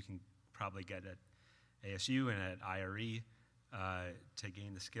 which you can probably get at ASU and at IRE to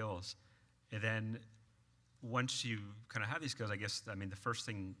gain the skills. And then once you kind of have these skills, I guess, I mean, the first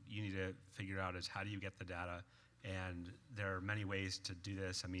thing you need to figure out is, how do you get the data? And there are many ways to do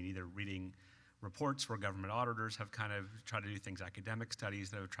this. I mean, either reading reports where government auditors have kind of tried to do things, academic studies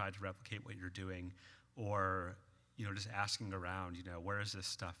that have tried to replicate what you're doing, or you know, just asking around, you know, where is this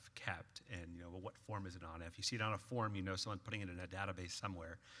stuff kept, and you know, well, what form is it on? If you see it on a form, you know someone's putting it in a database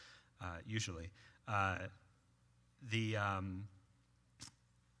somewhere, usually.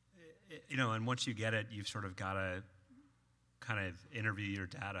 You know, and once you get it, you've sort of got to kind of interview your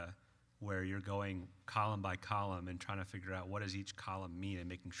data, where you're going column by column and trying to figure out what does each column mean, and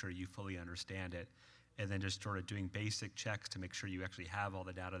making sure you fully understand it. and then just sort of doing basic checks to make sure you actually have all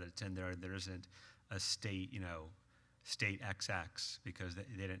the data that's in there, and there isn't a state, state XX, because they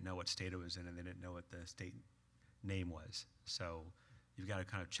didn't know what state it was in and they didn't know what the state name was. So you've got to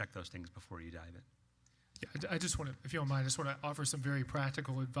kind of check those things before you dive in. Yeah, I just want to, if you don't mind, I just want to offer some very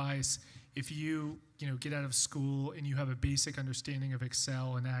practical advice. If you get out of school and you have a basic understanding of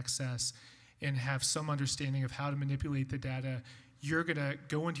Excel and Access and have some understanding of how to manipulate the data, you're going to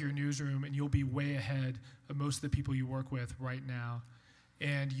go into your newsroom and you'll be way ahead of most of the people you work with right now.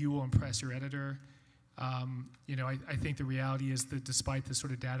 And you will impress your editor. I think the reality is that despite this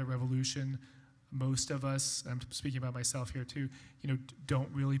sort of data revolution, most of us, I'm speaking about myself here too, don't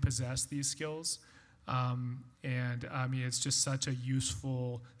really possess these skills. It's just such a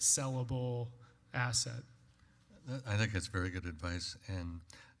useful, sellable asset. I think it's very good advice, and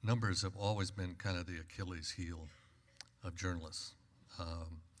numbers have always been kind of the Achilles heel of journalists.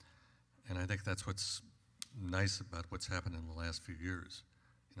 And I think that's what's nice about what's happened in the last few years.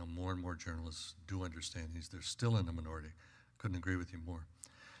 More and more journalists do understand these. They're still in the minority. Couldn't agree with you more.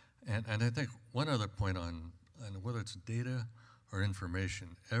 And I think one other point on whether it's data or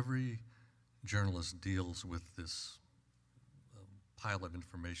information, every journalist deals with this pile of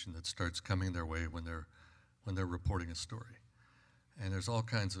information that starts coming their way when they're reporting a story. And there's all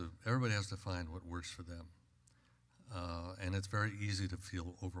kinds of, everybody has to find what works for them. And it's very easy to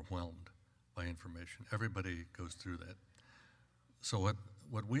feel overwhelmed by information. Everybody goes through that. So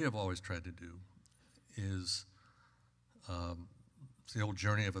what we have always tried to do is, the old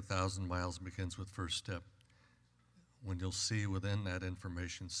journey of 1,000 miles begins with first step. When you'll see within that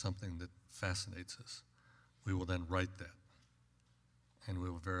information something that fascinates us, we will then write that. And we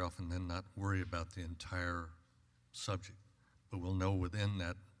will very often then not worry about the entire subject, but we'll know within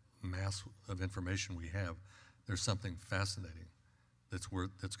that mass of information we have, there's something fascinating that's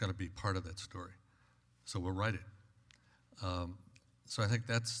going to be part of that story. So we'll write it. So I think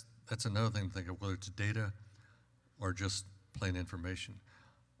that's another thing to think of, whether it's data or just plain information.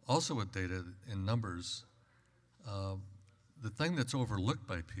 Also with data and numbers, the thing that's overlooked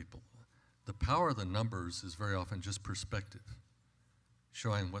by people, the power of the numbers is very often just perspective,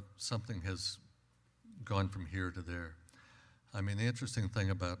 showing what something has gone from here to there. I mean, the interesting thing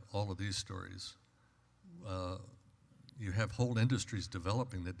about all of these stories, you have whole industries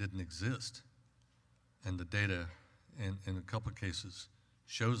developing that didn't exist, and the data, in a couple of cases,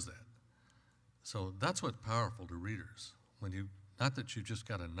 shows that. So that's what's powerful to readers. Not that you just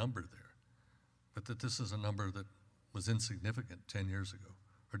got a number there, but that this is a number that was insignificant 10 years ago,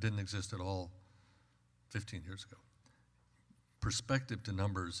 or didn't exist at all 15 years ago. Perspective to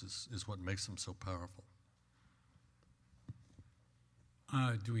numbers is what makes them so powerful.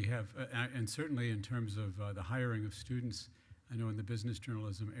 Do we have, and certainly in terms of the hiring of students, I know in the business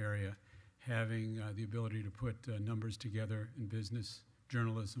journalism area, having the ability to put numbers together in business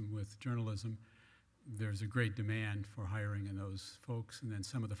journalism with journalism, there's a great demand for hiring in those folks, and then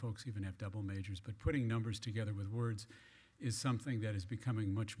some of the folks even have double majors. But putting numbers together with words is something that is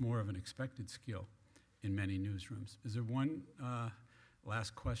becoming much more of an expected skill in many newsrooms. Is there one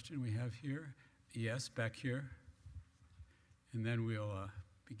last question we have here? Yes, back here. And then we'll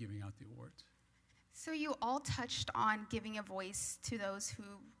be giving out the awards. So you all touched on giving a voice to those who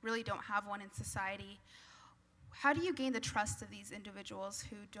really don't have one in society. How do you gain the trust of these individuals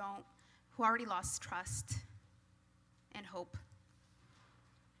who already lost trust and hope?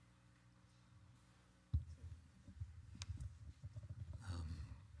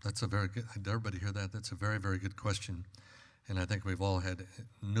 That's a very good, did everybody hear that? That's a very, very good question. And I think we've all had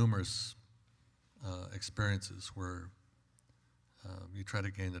numerous experiences where you try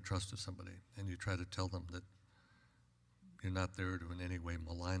to gain the trust of somebody and you try to tell them that you're not there to in any way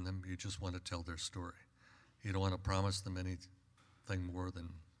malign them. You just want to tell their story. You don't want to promise them anything more than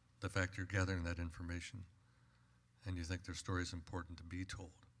the fact you're gathering that information and you think their story is important to be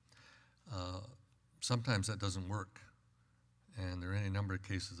told. Sometimes that doesn't work. And there are any number of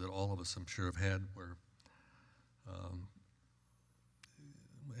cases that all of us, I'm sure, have had where,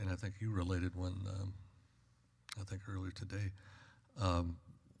 and I think you related one, I think earlier today,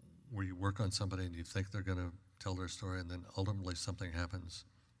 where you work on somebody and you think they're going to tell their story, and then ultimately something happens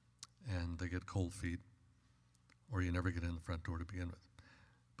and they get cold feet, or you never get in the front door to begin with.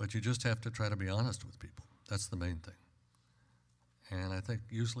 But you just have to try to be honest with people. That's the main thing. And I think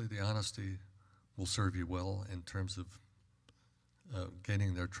usually the honesty will serve you well in terms of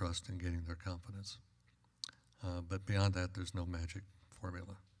gaining their trust and gaining their confidence. But beyond that, there's no magic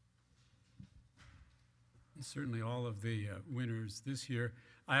formula. Certainly all of the winners this year.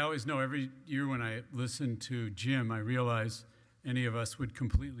 I always know every year when I listen to Jim, I realize any of us would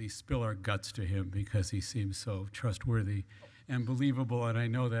completely spill our guts to him because he seems so trustworthy and believable, and I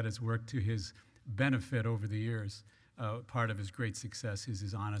know that has worked to his benefit over the years. Part of his great success is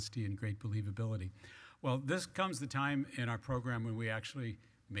his honesty and great believability. Well, this comes the time in our program when we actually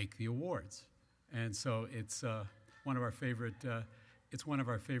make the awards, and so it's one of our favorite. It's one of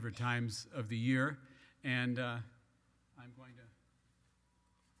our favorite times of the year, and I'm going to.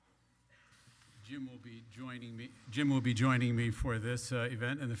 Jim will be joining me. Jim will be joining me for this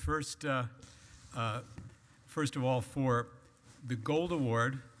event, and the first of all, for the Gold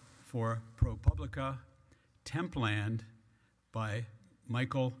Award for ProPublica Templand by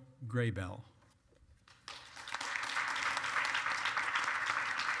Michael Graybell.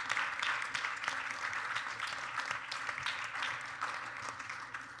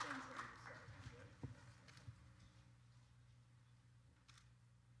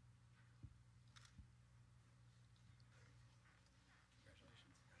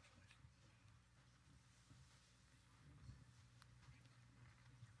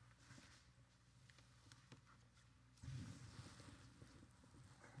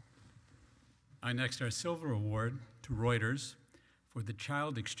 Next, our Silver Award to Reuters for The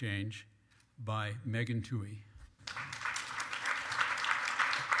Child Exchange by Megan Toohey.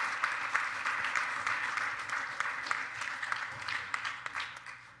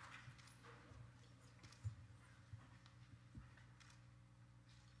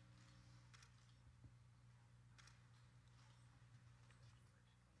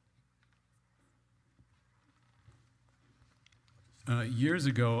 Years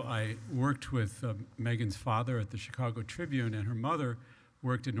ago, I worked with Megan's father at the Chicago Tribune, and her mother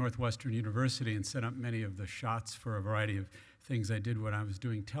worked at Northwestern University and set up many of the shots for a variety of things I did when I was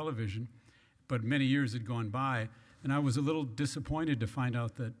doing television. But many years had gone by, and I was a little disappointed to find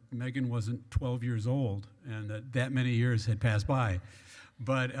out that Megan wasn't 12 years old and that many years had passed by.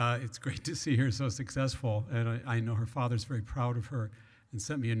 But it's great to see her so successful, and I know her father's very proud of her and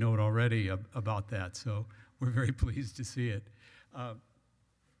sent me a note already about that, so we're very pleased to see it.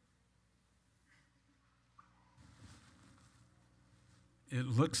 It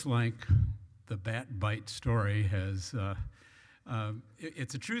looks like the bat bite story has,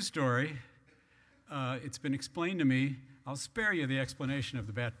 it's a true story. It's been explained to me. I'll spare you the explanation of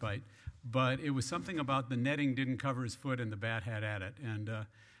the bat bite, but it was something about the netting didn't cover his foot and the bat had at it. And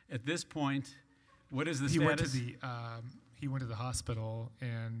at this point, what is the status? He went to the hospital,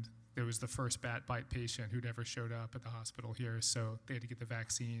 and there was the first bat bite patient who'd ever showed up at the hospital here, so they had to get the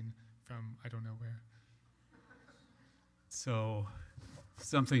vaccine from I don't know where. So,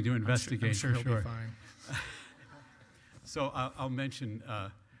 something to investigate. I'm sure for he'll be fine. So I'll mention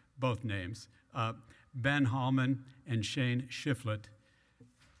both names. Ben Hallman and Shane Shiflett,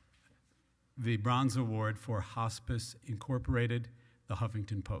 the Bronze Award for Hospice Incorporated, The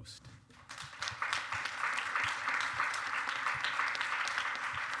Huffington Post.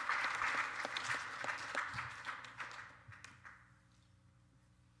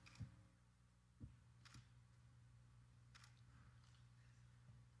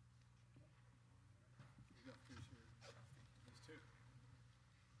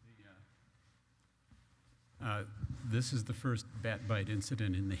 This is the first bat bite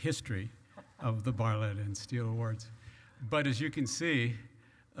incident in the history of the Barlett and Steele Awards. But as you can see,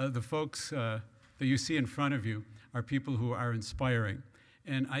 the folks that you see in front of you are people who are inspiring.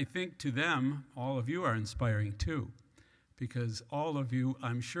 And I think to them, all of you are inspiring too, because all of you,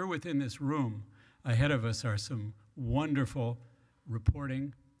 I'm sure within this room ahead of us are some wonderful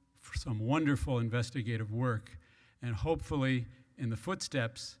reporting, some wonderful investigative work, and hopefully in the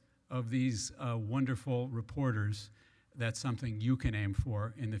footsteps of these wonderful reporters, that's something you can aim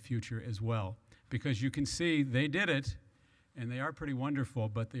for in the future as well. Because you can see they did it, and they are pretty wonderful,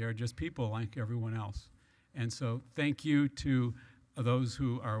 but they are just people like everyone else. And so thank you to those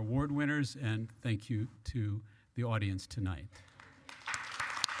who are award winners, and thank you to the audience tonight.